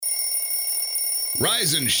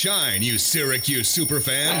Rise and shine, you Syracuse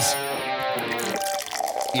superfans.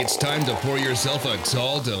 It's time to pour yourself a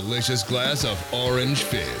tall, delicious glass of Orange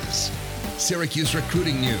Fizz. Syracuse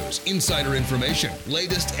recruiting news, insider information,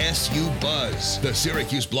 latest SU buzz. The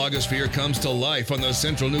Syracuse blogosphere comes to life on the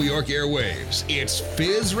Central New York airwaves. It's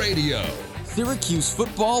Fizz Radio. Syracuse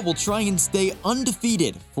football will try and stay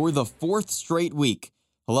undefeated for the fourth straight week.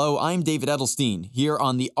 Hello, I'm David Edelstein, here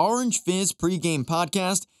on the Orange Fizz pregame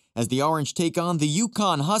podcast as the Orange take on the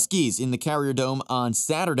UConn Huskies in the Carrier Dome on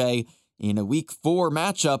Saturday in a Week 4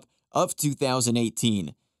 matchup of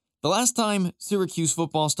 2018. The last time Syracuse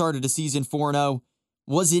football started a season 4-0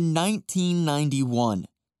 was in 1991.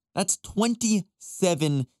 That's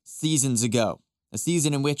 27 seasons ago, a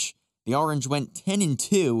season in which the Orange went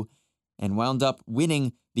 10-2 and wound up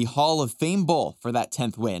winning the Hall of Fame Bowl for that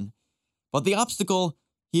 10th win. But the obstacle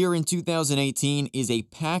here in 2018 is a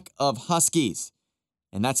pack of Huskies,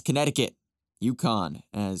 and that's Connecticut, UConn,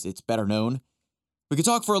 as it's better known. We could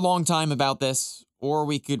talk for a long time about this, or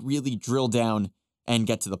we could really drill down and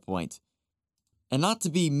get to the point. And not to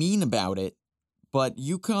be mean about it, but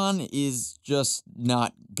UConn is just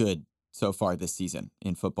not good so far this season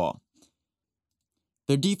in football.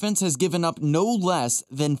 Their defense has given up no less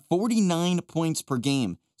than 49 points per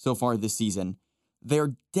game so far this season.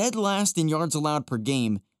 They're dead last in yards allowed per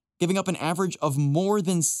game, giving up an average of more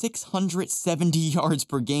than 670 yards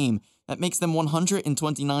per game. That makes them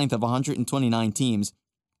 129th of 129 teams.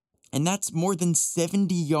 And that's more than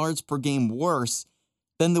 70 yards per game worse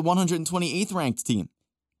than the 128th ranked team.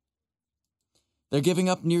 They're giving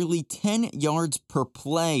up nearly 10 yards per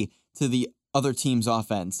play to the other team's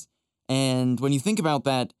offense. And when you think about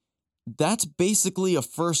that, that's basically a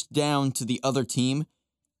first down to the other team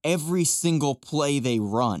every single play they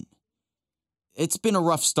run. It's been a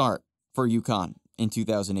rough start for UConn in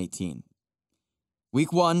 2018.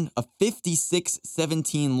 Week 1, a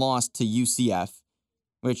 56-17 loss to UCF,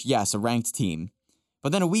 which, yes, a ranked team.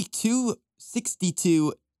 But then a Week 2,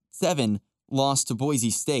 62-7 loss to Boise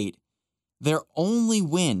State. Their only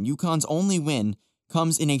win, UConn's only win,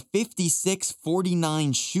 comes in a 56-49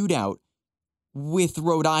 shootout with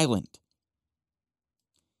Rhode Island.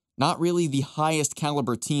 Not really the highest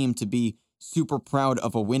caliber team to be super proud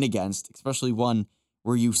of a win against, especially one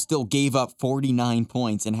where you still gave up 49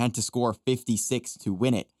 points and had to score 56 to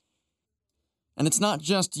win it. And it's not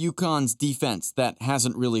just UConn's defense that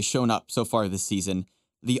hasn't really shown up so far this season.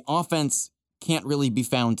 The offense can't really be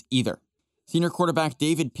found either. Senior quarterback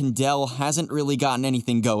David Pindell hasn't really gotten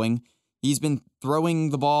anything going. He's been throwing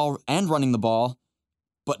the ball and running the ball,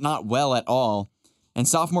 but not well at all. And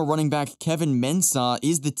sophomore running back Kevin Mensah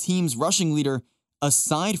is the team's rushing leader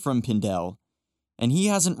aside from Pindell, and he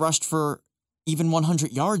hasn't rushed for even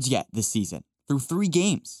 100 yards yet this season through 3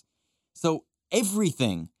 games. So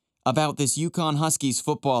everything about this UConn Huskies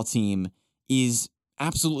football team is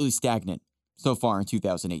absolutely stagnant so far in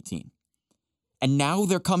 2018. And now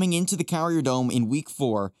they're coming into the Carrier Dome in Week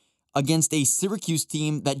 4 against a Syracuse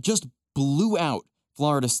team that just blew out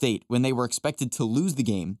Florida State when they were expected to lose the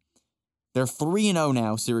game. They're 3-0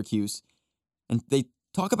 now, Syracuse, and they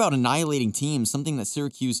talk about annihilating teams, something that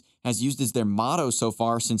Syracuse has used as their motto so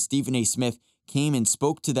far since Stephen A. Smith came and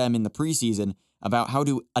spoke to them in the preseason about how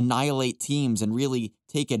to annihilate teams and really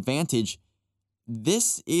take advantage.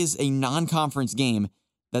 This is a non-conference game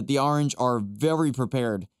that the Orange are very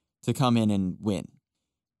prepared to come in and win.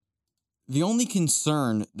 The only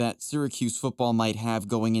concern that Syracuse football might have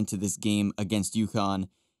going into this game against UConn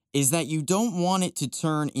is that you don't want it to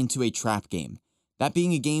turn into a trap game. That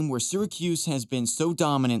being a game where Syracuse has been so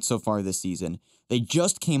dominant so far this season. They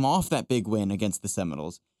just came off that big win against the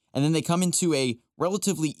Seminoles, and then they come into a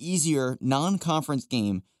relatively easier non-conference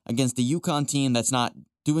game against the UConn team that's not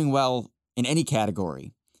doing well in any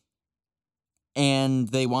category. And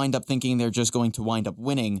they wind up thinking they're just going to wind up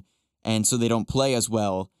winning, and so they don't play as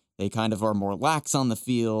well. They kind of are more lax on the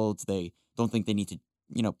field. They don't think they need to,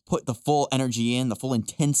 put the full energy in, the full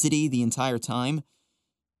intensity the entire time.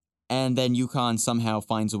 And then UConn somehow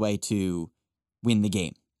finds a way to win the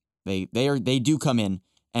game. They do come in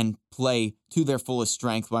and play to their fullest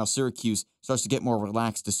strength while Syracuse starts to get more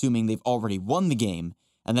relaxed, assuming they've already won the game,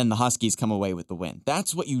 and then the Huskies come away with the win.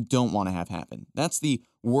 That's what you don't want to have happen. That's the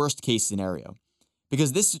worst case scenario.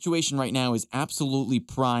 Because this situation right now is absolutely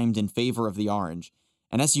primed in favor of the Orange,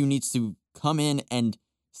 and SU needs to come in and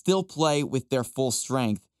still play with their full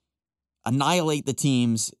strength, annihilate the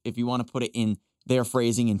teams, if you want to put it in their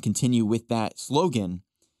phrasing and continue with that slogan,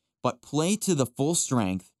 but play to the full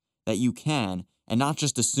strength that you can and not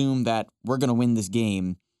just assume that we're going to win this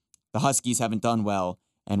game, the Huskies haven't done well,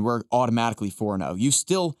 and we're automatically 4-0. You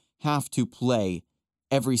still have to play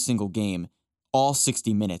every single game all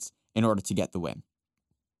 60 minutes in order to get the win.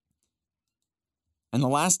 And the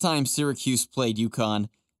last time Syracuse played UConn,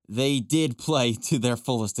 they did play to their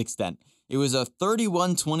fullest extent. It was a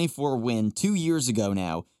 31-24 win 2 years ago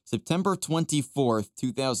now, September 24th,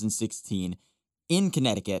 2016, in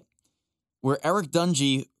Connecticut, where Eric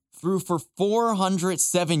Dungey threw for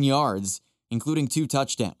 407 yards, including 2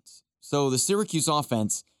 touchdowns. So the Syracuse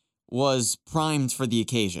offense was primed for the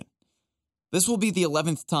occasion. This will be the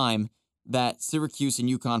 11th time that Syracuse and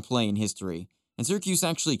UConn play in history, and Syracuse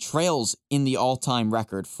actually trails in the all-time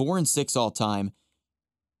record, 4-6 all-time,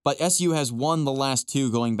 but SU has won the last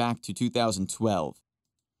 2 going back to 2012.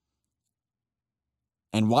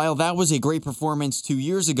 And while that was a great performance 2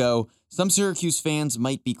 years ago, some Syracuse fans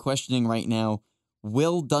might be questioning right now,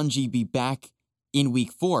 will Dungey be back in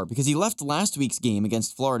Week 4? Because he left last week's game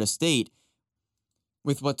against Florida State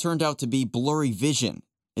with what turned out to be blurry vision.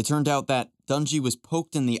 It turned out that Dungey was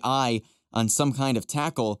poked in the eye on some kind of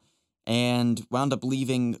tackle and wound up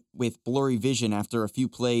leaving with blurry vision after a few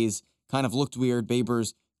plays. Kind of looked weird.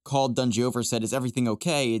 Babers called Dungey over, said, "Is everything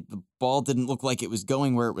okay?" The ball didn't look like it was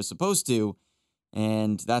going where it was supposed to.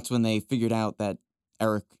 And that's when they figured out that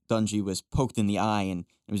Eric Dungey was poked in the eye and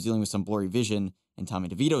was dealing with some blurry vision, and Tommy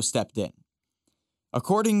DeVito stepped in.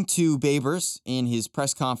 According to Babers in his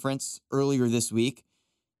press conference earlier this week,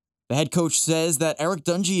 the head coach says that Eric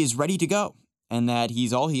Dungey is ready to go and that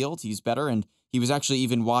he's all healed, he's better, and he was actually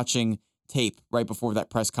even watching tape right before that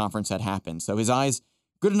press conference had happened. So his eyes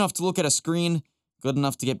good enough to look at a screen, good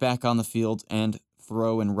enough to get back on the field and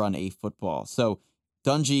throw and run a football. So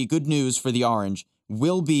Dungey, good news for the Orange,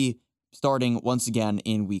 will be starting once again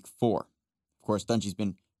in Week 4. Of course, Dungey's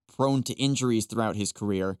been prone to injuries throughout his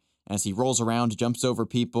career as he rolls around, jumps over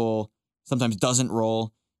people, sometimes doesn't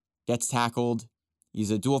roll, gets tackled.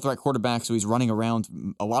 He's a dual-threat quarterback, so he's running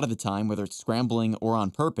around a lot of the time, whether it's scrambling or on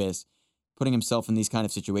purpose, putting himself in these kind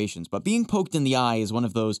of situations. But being poked in the eye is one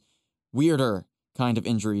of those weirder kind of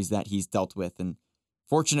injuries that he's dealt with. And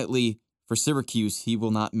fortunately for Syracuse, he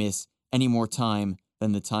will not miss any more time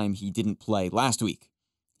than the time he didn't play last week.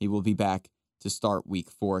 He will be back to start Week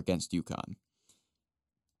 4 against UConn.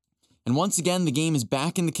 And once again, the game is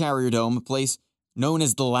back in the Carrier Dome, a place known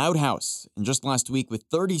as the Loud House. And just last week, with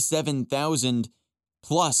 37,000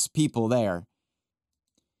 plus people there,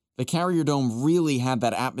 the Carrier Dome really had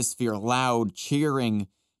that atmosphere, loud, cheering,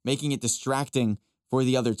 making it distracting for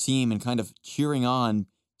the other team and kind of cheering on,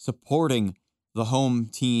 supporting the home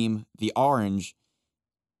team, the Orange.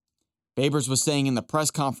 Babers was saying in the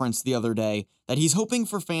press conference the other day that he's hoping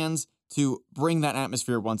for fans to bring that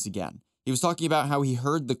atmosphere once again. He was talking about how he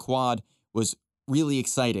heard the quad was really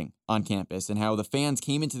exciting on campus and how the fans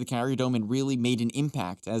came into the Carrier Dome and really made an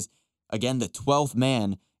impact as, again, the 12th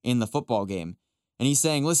man in the football game. And he's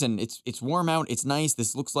saying, listen, it's warm out, it's nice,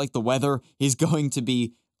 this looks like the weather is going to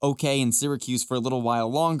be okay in Syracuse for a little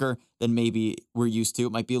while longer than maybe we're used to.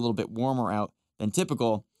 It might be a little bit warmer out than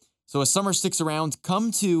typical. So as summer sticks around,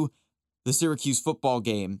 come to the Syracuse football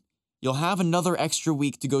game. You'll have another extra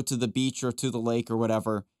week to go to the beach or to the lake or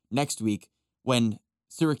whatever next week when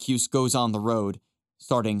Syracuse goes on the road,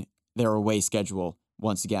 starting their away schedule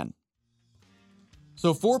once again.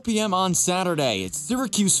 So 4 p.m. on Saturday, it's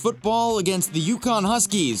Syracuse football against the UConn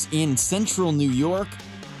Huskies in Central New York.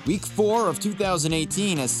 Week 4 of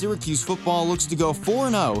 2018 as Syracuse football looks to go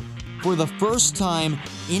 4-0 for the first time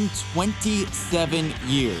in 27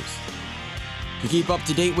 years. To keep up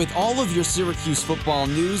to date with all of your Syracuse football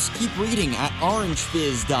news, keep reading at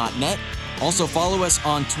orangefizz.net. Also follow us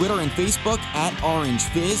on Twitter and Facebook at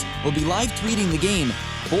OrangeFizz. We'll be live tweeting the game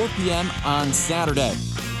 4 p.m. on Saturday.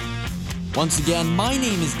 Once again, my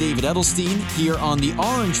name is David Edelstein here on the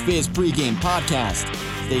Orange Fizz pregame podcast.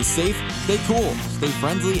 Stay safe, stay cool, stay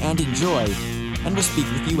friendly, and enjoy. And we'll speak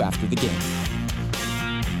with you after the game.